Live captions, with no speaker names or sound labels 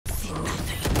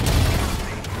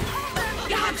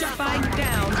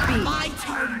B. My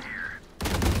turn.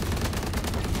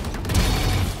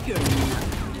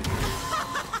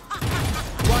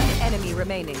 One enemy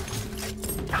remaining.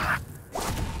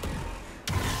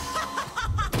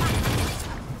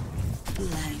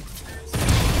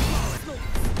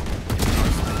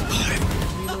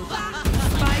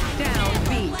 Spike down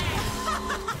B.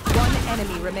 One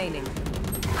enemy remaining.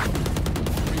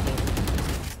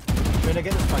 Reyna,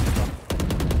 get the spike as well.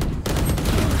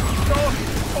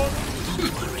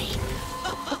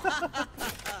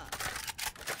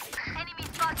 Enemy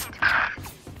spotted.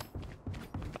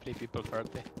 3 people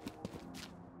currently.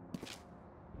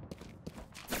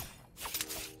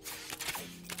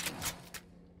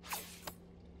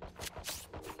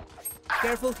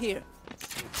 Careful here.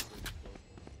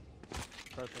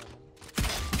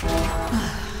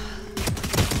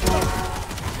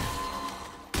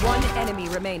 One enemy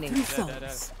remaining. There. She should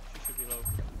be low.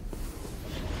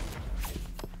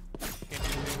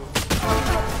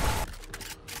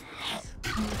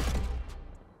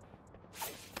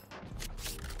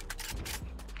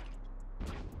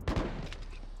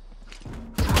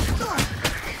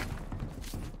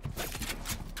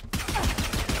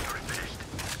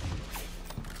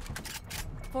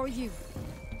 For you.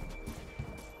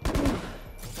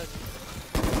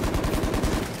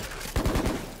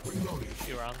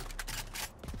 She ran.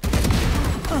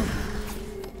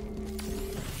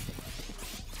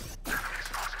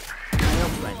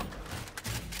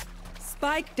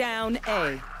 Spike down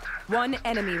A. One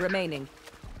enemy remaining.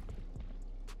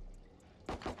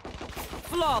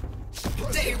 Flop.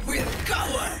 They will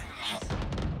cover.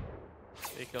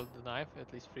 They killed the knife,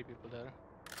 at least 3 people there.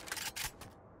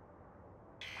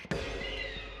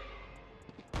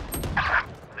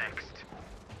 Next.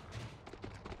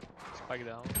 Spike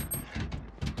down.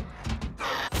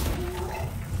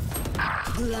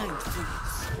 Blind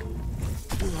fools.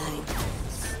 Blind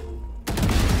fools.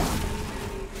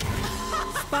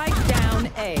 Spike down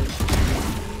A.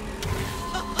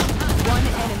 One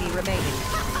enemy remaining.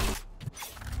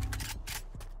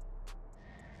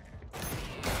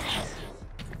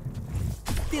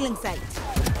 Still in sight.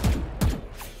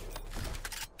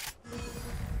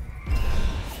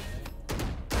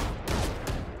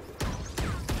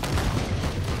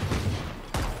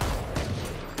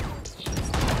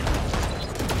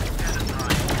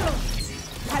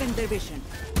 Cutting their vision.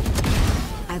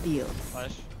 Adios.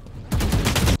 Flash.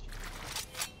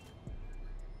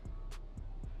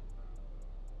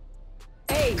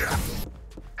 A. Dust.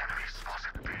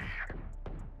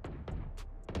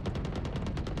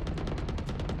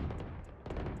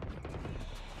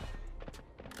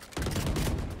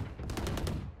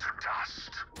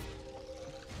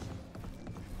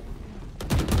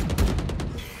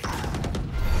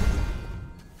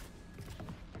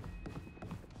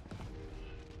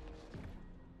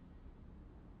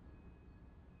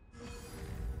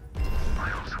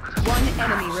 One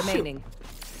enemy remaining.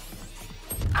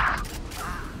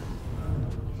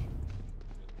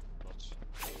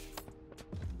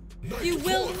 You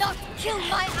will not kill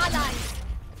my allies.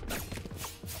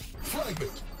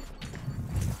 Fragment.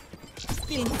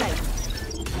 Still in sight.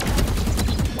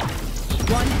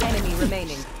 One enemy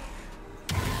remaining.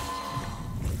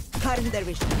 Cutting their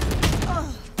vision.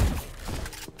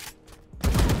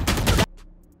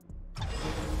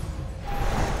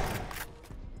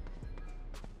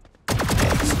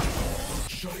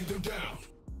 Shutting them down.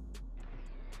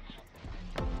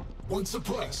 One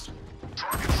suppressed.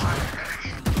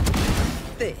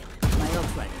 There. My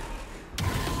ult ready.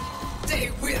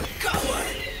 They will cover.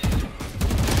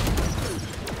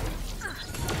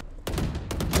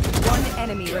 One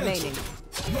enemy remaining.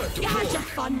 You had your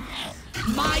fun.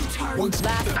 My turn.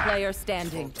 Last player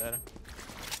standing. There.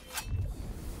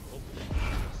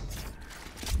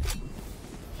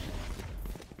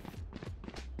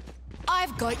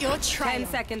 I've got your 10 trail.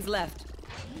 seconds left.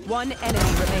 One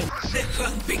enemy remaining. The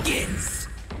hunt begins.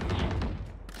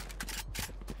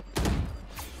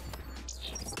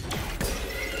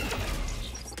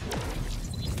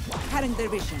 Cutting their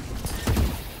vision.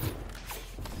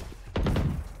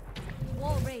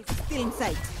 Wall raised. Still in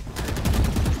sight.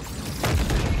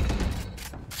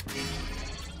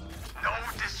 No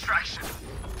distraction.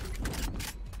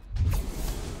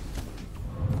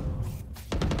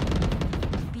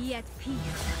 Be at peace.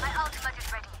 My ultimate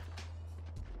is ready.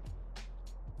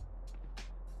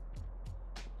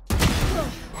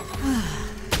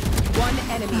 One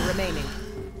enemy remaining.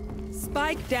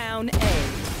 Spike down A.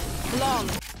 Long.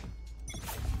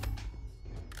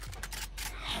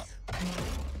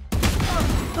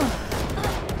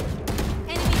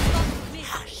 Enemy spotted me.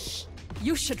 Hush.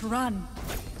 You should run.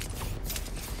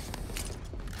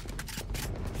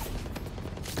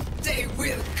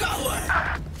 coward!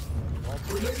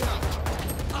 Grenade out.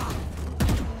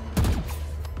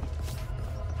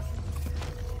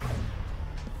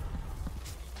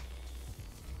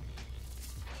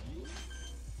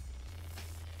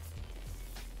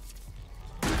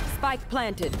 Spike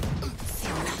planted.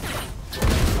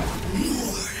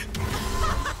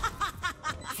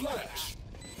 Flash.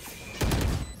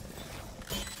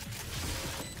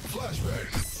 Flashbang.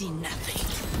 See nothing.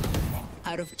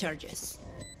 Out of charges.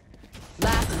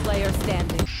 Last player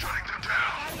standing.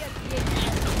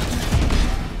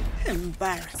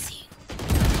 Embarrassing.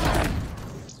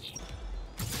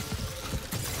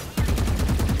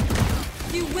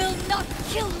 You will not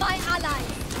kill my ally!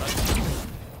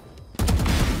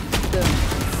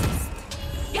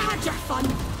 You had your fun.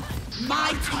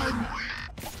 My turn.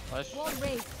 Flash. Wall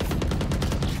raised.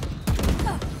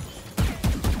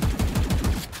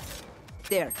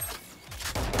 There.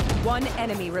 One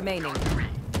enemy remaining.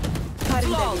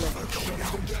 Flawless.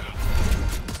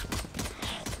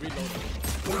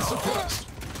 One suppressed.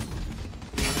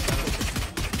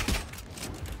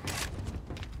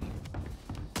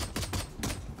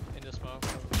 In the smoke.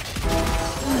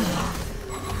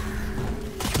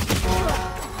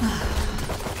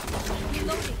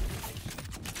 Reloading.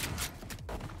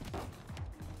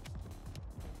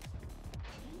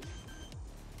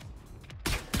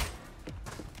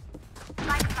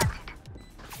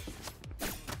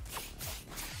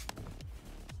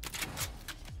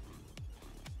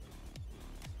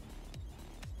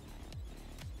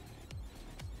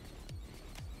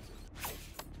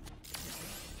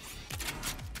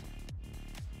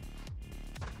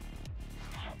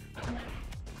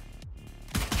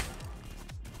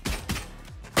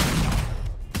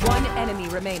 One enemy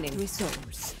remaining.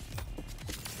 Resource.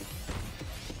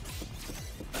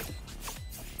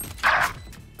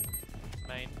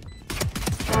 Main.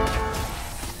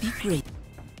 Be great.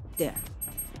 There.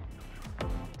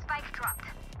 Spike dropped.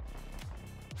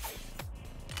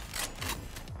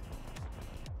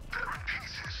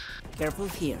 Careful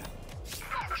here.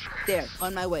 There,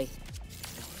 on my way.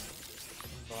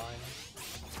 Blind.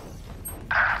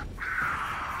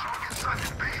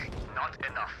 Not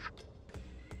enough.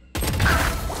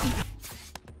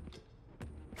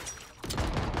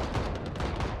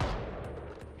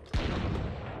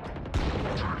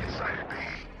 Target sighted B.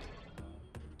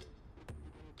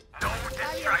 No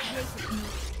distraction.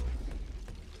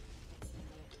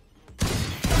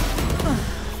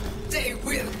 They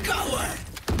will cover.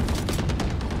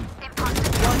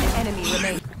 One enemy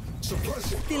remaining.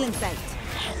 Suppressing. Still in sight.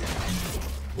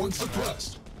 One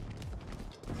suppressed.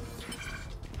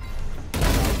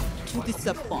 To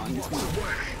disappoint.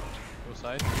 Go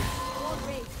side. Wall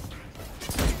raised.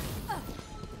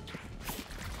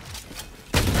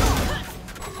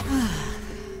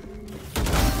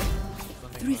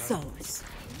 Three souls.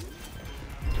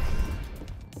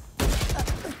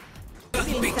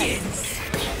 Begins.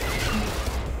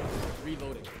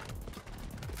 Reloading.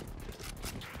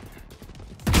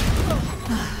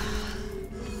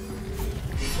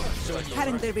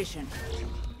 Cutting their vision.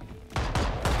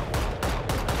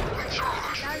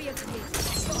 Barrier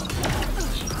placed.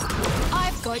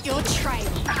 I've got your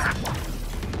trail.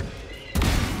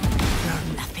 You're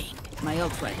nothing. My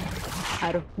ult ready.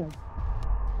 Out of place.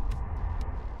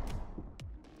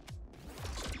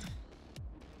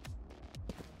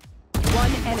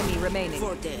 One enemy remaining.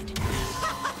 4 dead.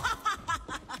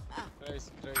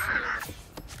 Trace.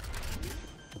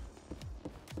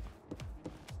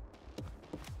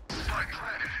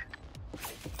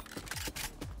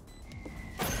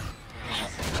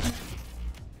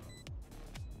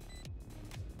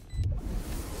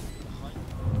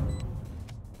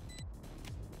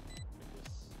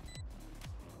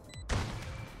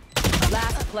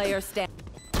 Last player standing.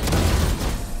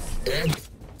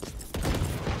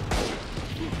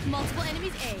 Multiple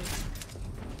enemies A.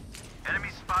 Enemy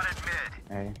spotted mid.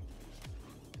 Hey.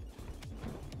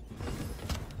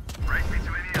 Right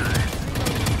between the eyes.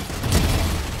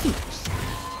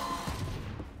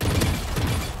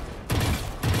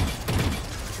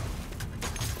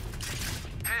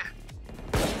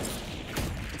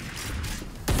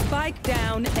 Spike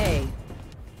down A.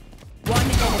 One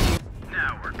enemy.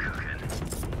 Now we're cooking.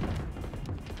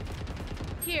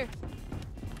 Here.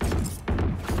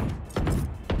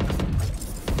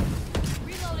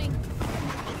 Reloading.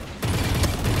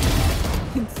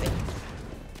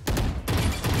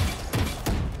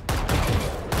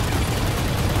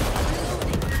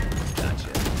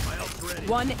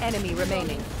 One enemy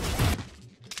remaining.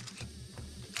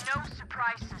 No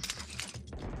surprises.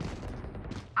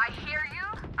 I hear you,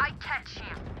 I catch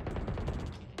you.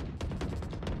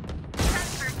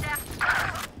 Sensor death.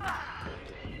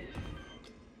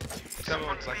 ammo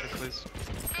on cycle, please.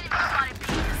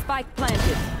 Spike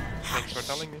planted. Thanks for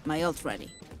telling me. My ult ready.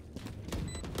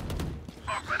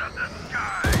 Open up the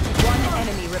sky. One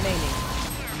enemy remaining.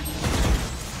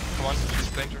 Come on,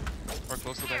 he's danger. Or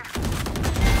close to danger.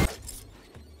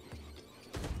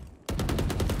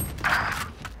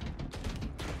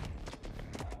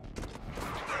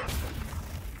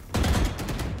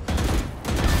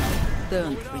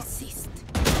 Don't resist.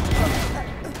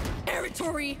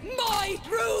 Territory, my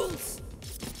rules!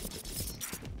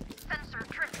 Sensor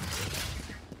tripped.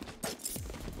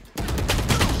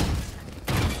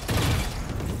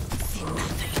 See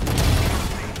nothing.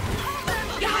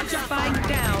 Spike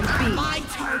down B. My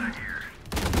turn.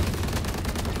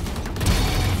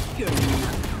 You're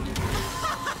nothing.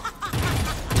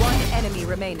 One enemy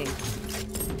remaining.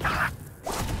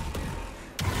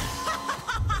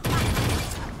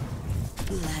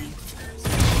 Blank.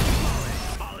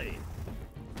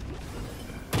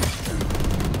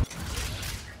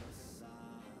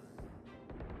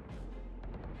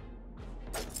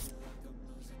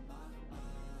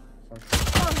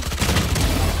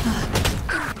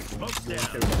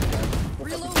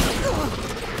 Reload.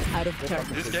 Out of turn.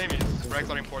 This game is ranks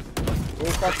are important. Go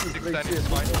fucking 6 play 10 shit. is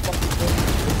fine.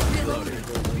 Reloading.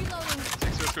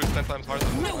 6 versus 10 times harder.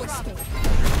 No escape.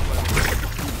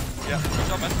 Yeah, good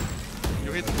job, man.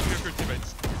 You hit 2 of your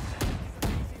teammates.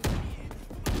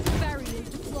 Barrier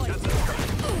deployed.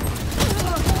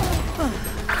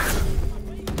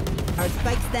 Our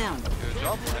spike's down. Good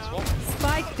job, nice one.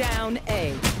 Spike down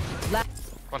A.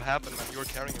 What happened, man? You were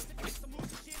carrying him.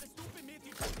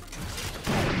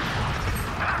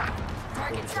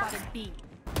 Target spotted B.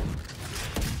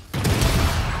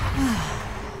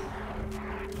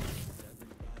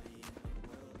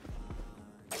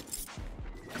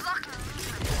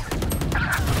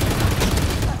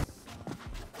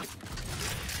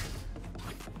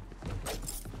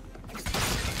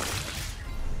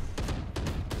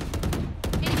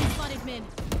 Enemy spotted mid.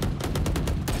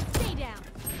 Stay down.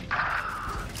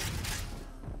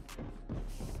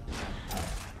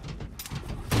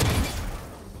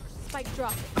 Spike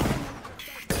drop.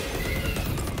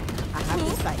 I have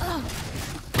the spike.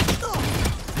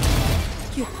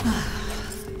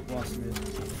 Last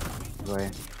mid.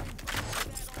 Ouais.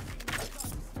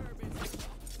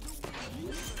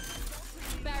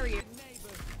 Barrier.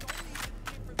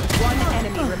 One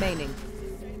enemy remaining.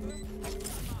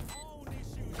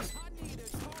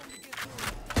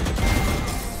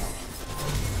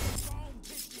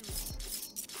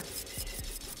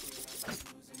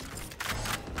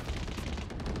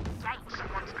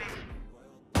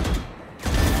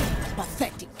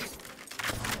 Pathetic.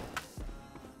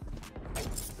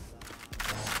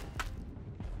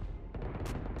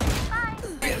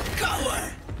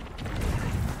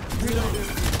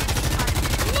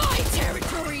 My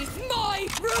territory, my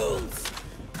rules!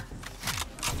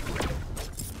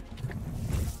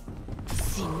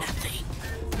 See nothing.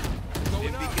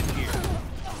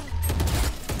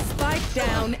 Spike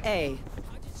down A.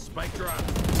 Spike drop.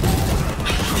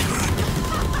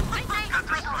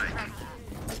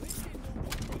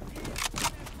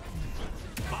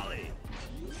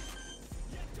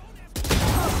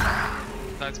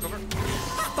 Nice cover.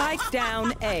 Spike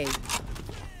down A.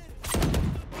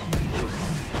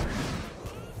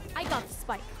 I got the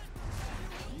spike.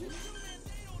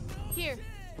 Here.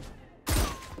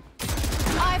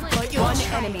 I've got your One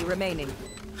trail. enemy remaining.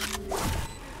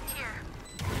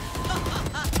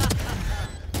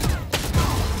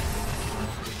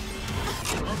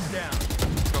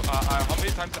 So, how many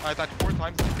times? I died 4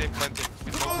 times in this game planting.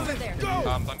 Over there.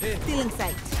 Done. Still in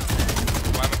sight.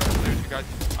 Why am I gonna clear you guys?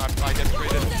 I get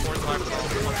traded 4 times now.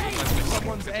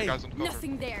 Someone's you guys on cover.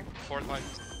 Nothing there. 4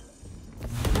 times.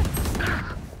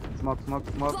 Smoke, smoke,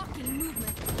 smoke. Blocking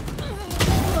movement.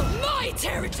 My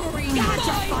territory,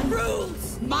 my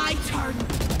rules! My turn.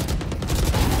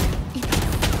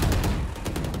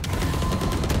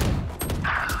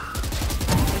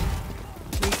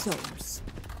 Resource.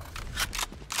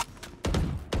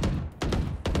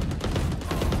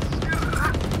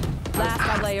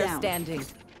 Last player down. standing.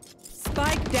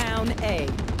 Spike down A.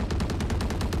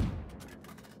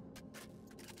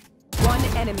 One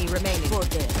enemy remaining. For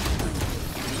dead.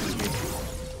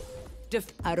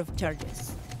 Def- Out of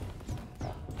charges.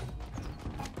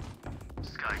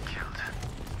 Sky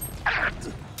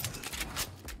killed.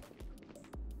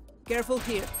 Careful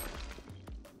here.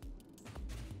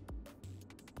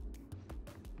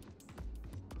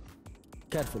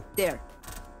 Careful. There.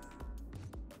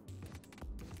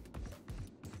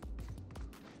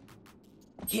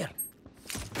 Here.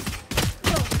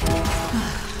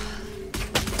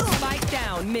 Spike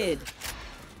down mid.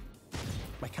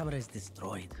 My camera is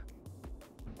destroyed.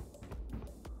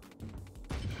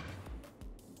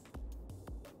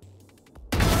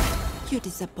 You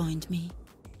disappoint me.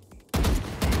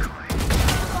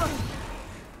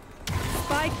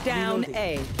 Spike down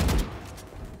A.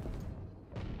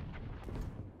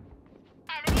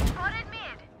 Enemy spotted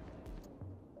mid.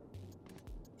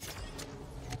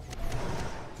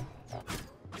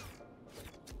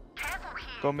 Careful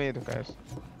here. Go mid, guys.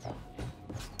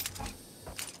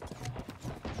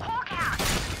 Hawk out.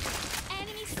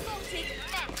 Enemy spotted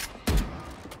mid.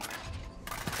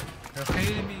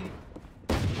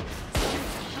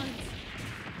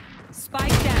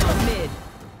 Spike down mid.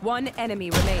 One enemy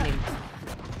remaining.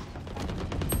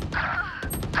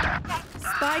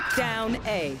 Spike down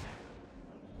A.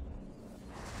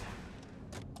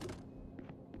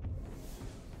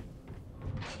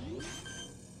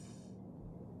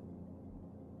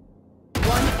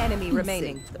 One enemy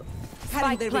remaining.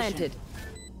 Spike planted.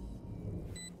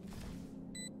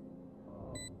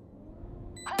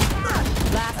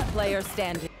 Last player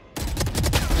standing.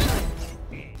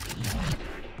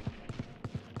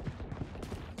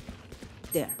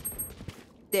 There.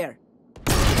 There.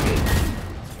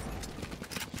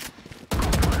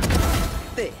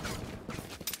 There.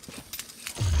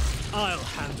 I'll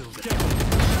handle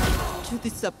this. You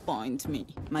disappoint me.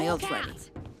 My ult ready.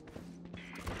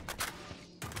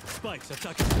 Spikes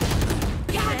attacking.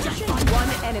 One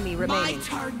enemy remaining. My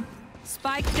turn.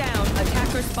 Spike down.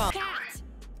 Attacker spawn. Cat.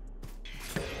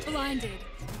 Blinded.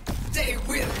 They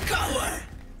will cover.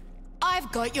 I've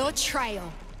got your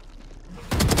trail.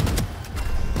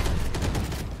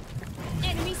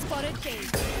 Enemy spotted B.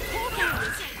 Hawk out.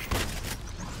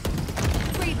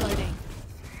 Reloading.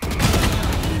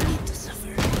 You need to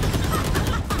suffer.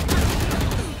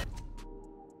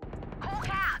 Hawk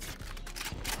out.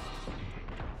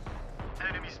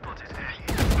 Enemy spotted A.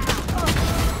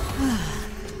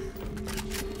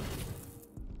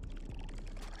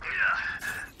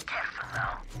 Careful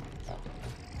now.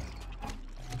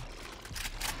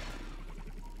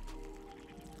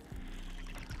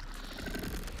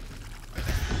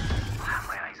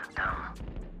 My eyes are down.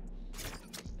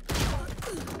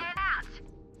 And out.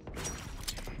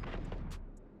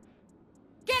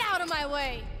 Get out of my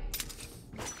way.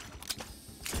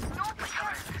 No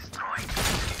camera is destroyed.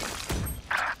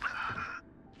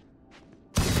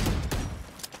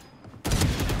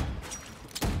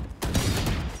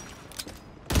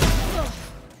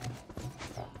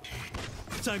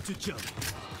 Time to jump.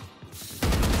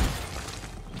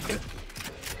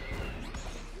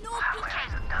 No My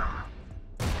eyes peeking. are down.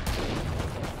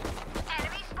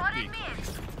 Enemy spotted mid.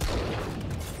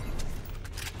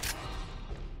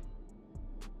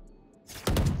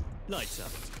 Lights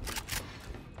up.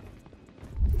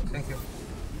 Thank you.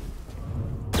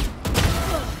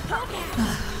 Hawk out.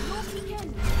 No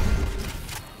peeking.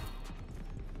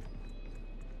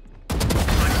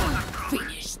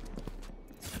 Finished.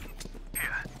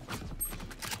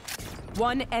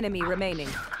 One enemy remaining.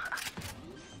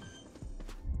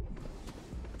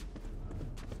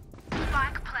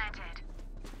 Spike planted.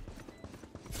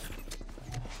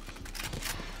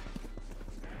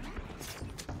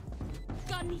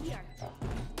 Gun here.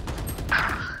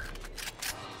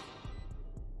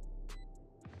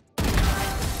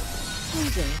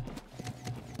 Who's there?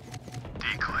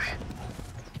 Decoy.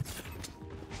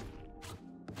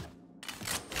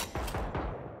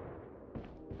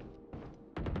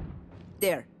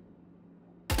 There.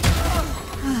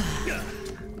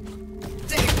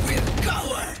 They will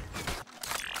cover.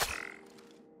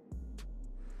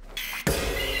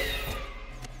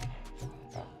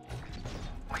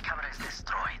 My camera is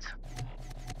destroyed.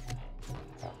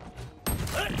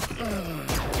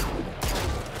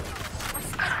 Our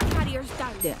spike carrier's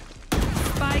down. There.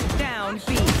 Spike down B.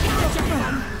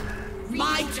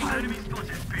 My turn. Enemy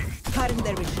spotted B. Cutting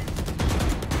their vision.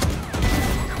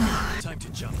 Time to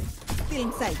jump. Still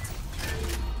in sight.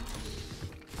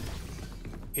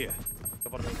 Here.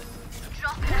 Drop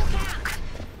Hawk out.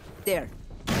 There.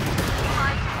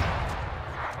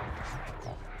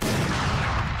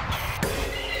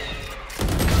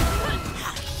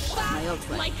 My ult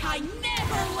ready. Like I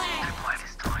never left. My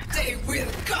destroyed. They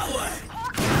will cover.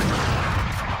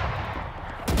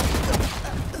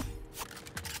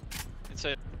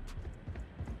 Inside.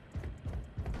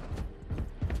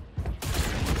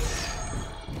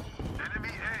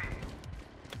 Enemy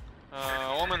A.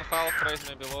 Omen half,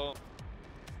 Reyna below.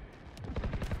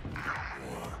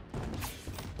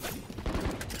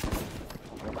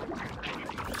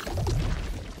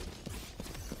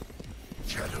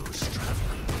 Shadows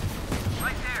traveling.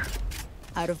 Right there.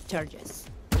 Out of charges.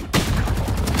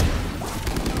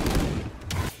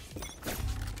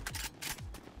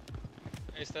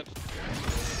 A steps.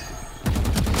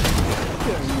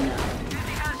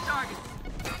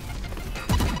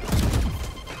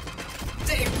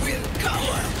 They will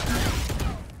cover.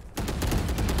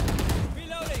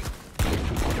 Reloading.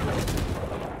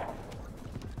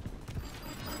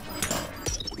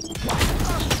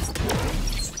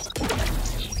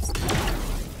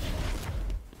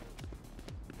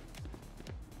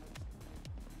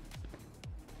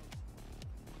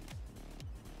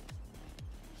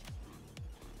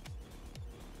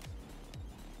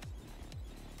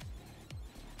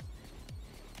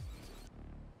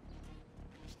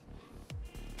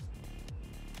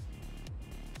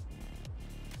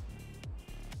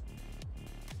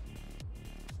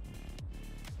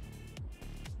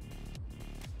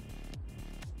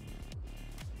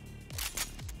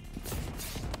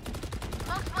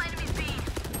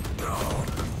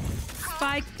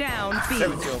 Spike down B.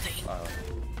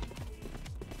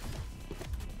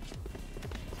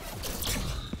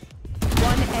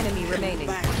 One enemy remaining.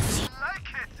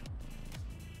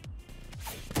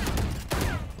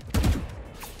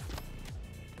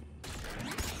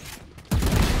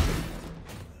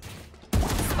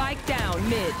 Spike down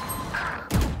mid.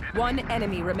 One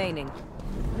enemy remaining.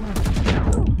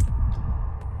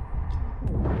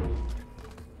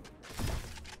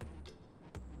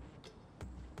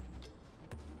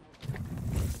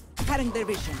 Cutting their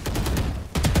vision.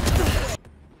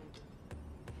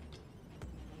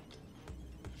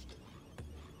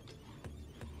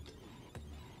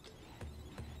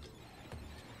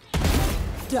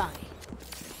 Die.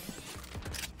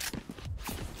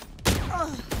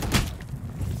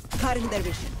 Cutting their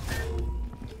vision.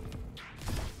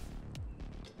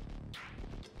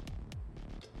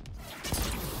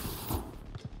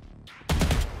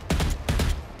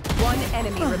 One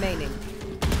enemy remaining.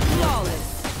 Flawless.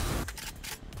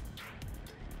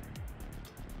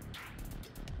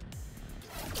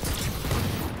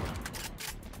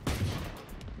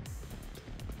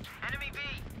 Enemy B.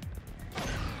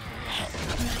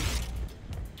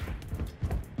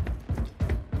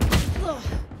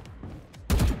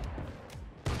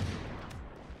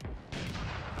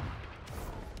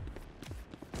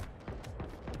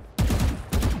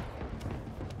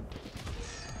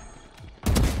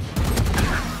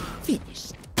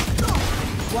 Finished.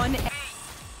 One.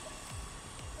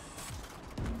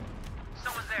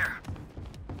 Someone's there.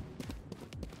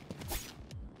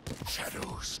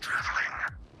 Shadows traveling.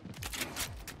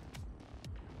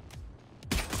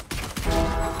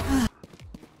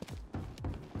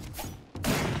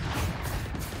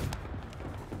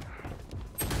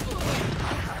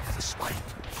 Have the spike.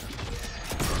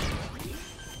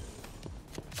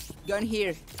 Gun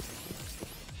here.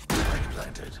 Spike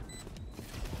planted.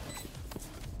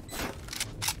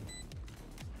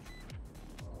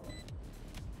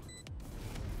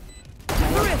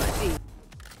 Thrifty.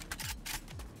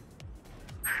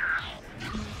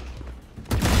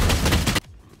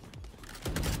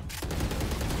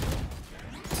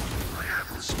 I have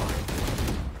the spike.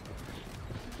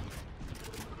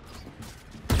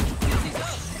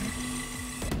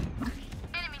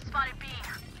 Enemy spotted B.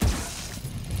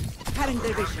 Cutting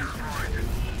their vision.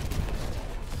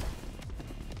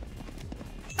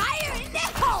 Fire in the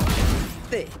hole!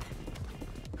 Thick.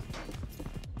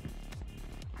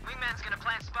 Wingman's gonna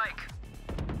plant spike.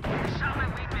 Shot my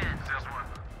wingman. There's one.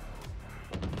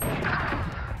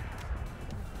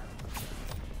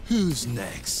 Who's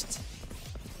next?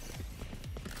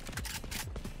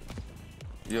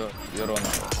 You're on.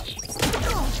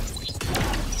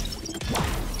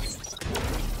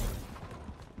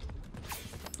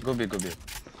 Go B, go B.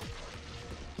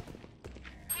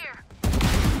 Here.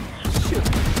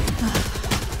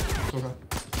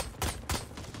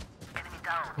 Enemy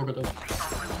down.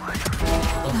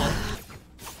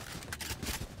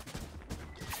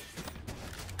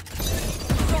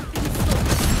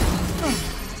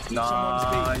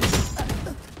 Nice.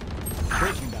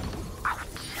 Breaking down.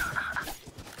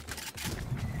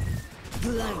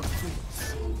 Blind.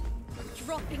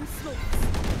 Dropping smoke.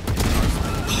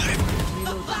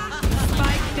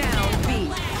 Spike down B.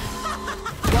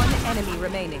 One enemy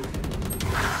remaining.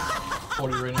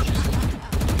 40 Reyna, she's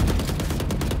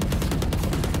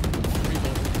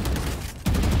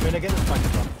Reyna, get the spike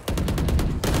from.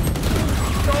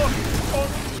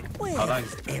 Where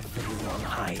is everyone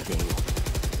hiding?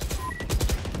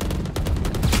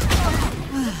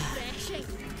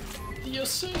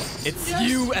 It's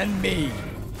you and me.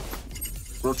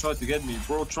 Bro tried to get me.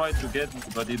 Bro tried to get me,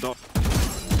 but he don't.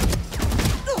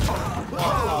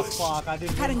 Oh fuck, I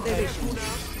didn't Cutting their vision.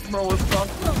 Bro was stuck.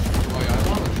 Oh yeah, I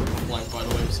want to flank by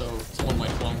the way, so someone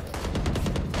might flank.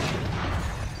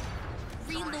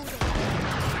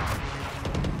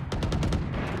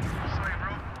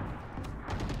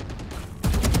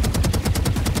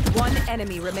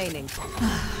 enemy remaining.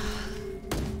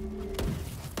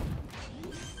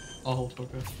 I'll hold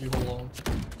focus. You hold on.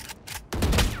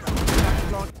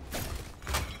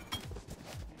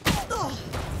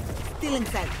 Still in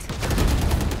sight.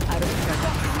 Out of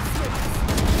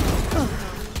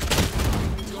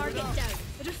Target down.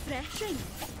 Refreshing.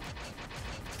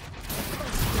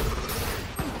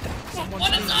 One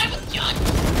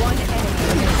enemy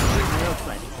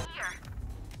remaining.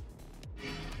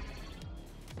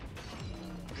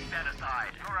 Stand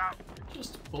aside. You're out.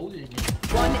 Just bullying me.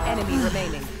 One enemy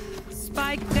remaining.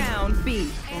 Spike down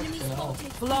B. Enemy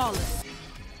spotted. Flawless.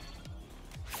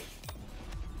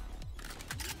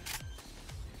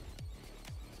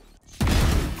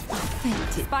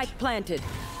 Spike planted.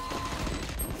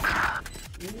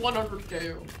 100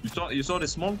 KO. You saw the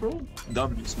smoke, bro?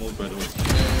 W smoke, by the way.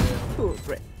 Poor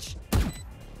Rich.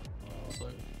 So.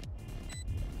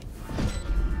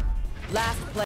 Last play.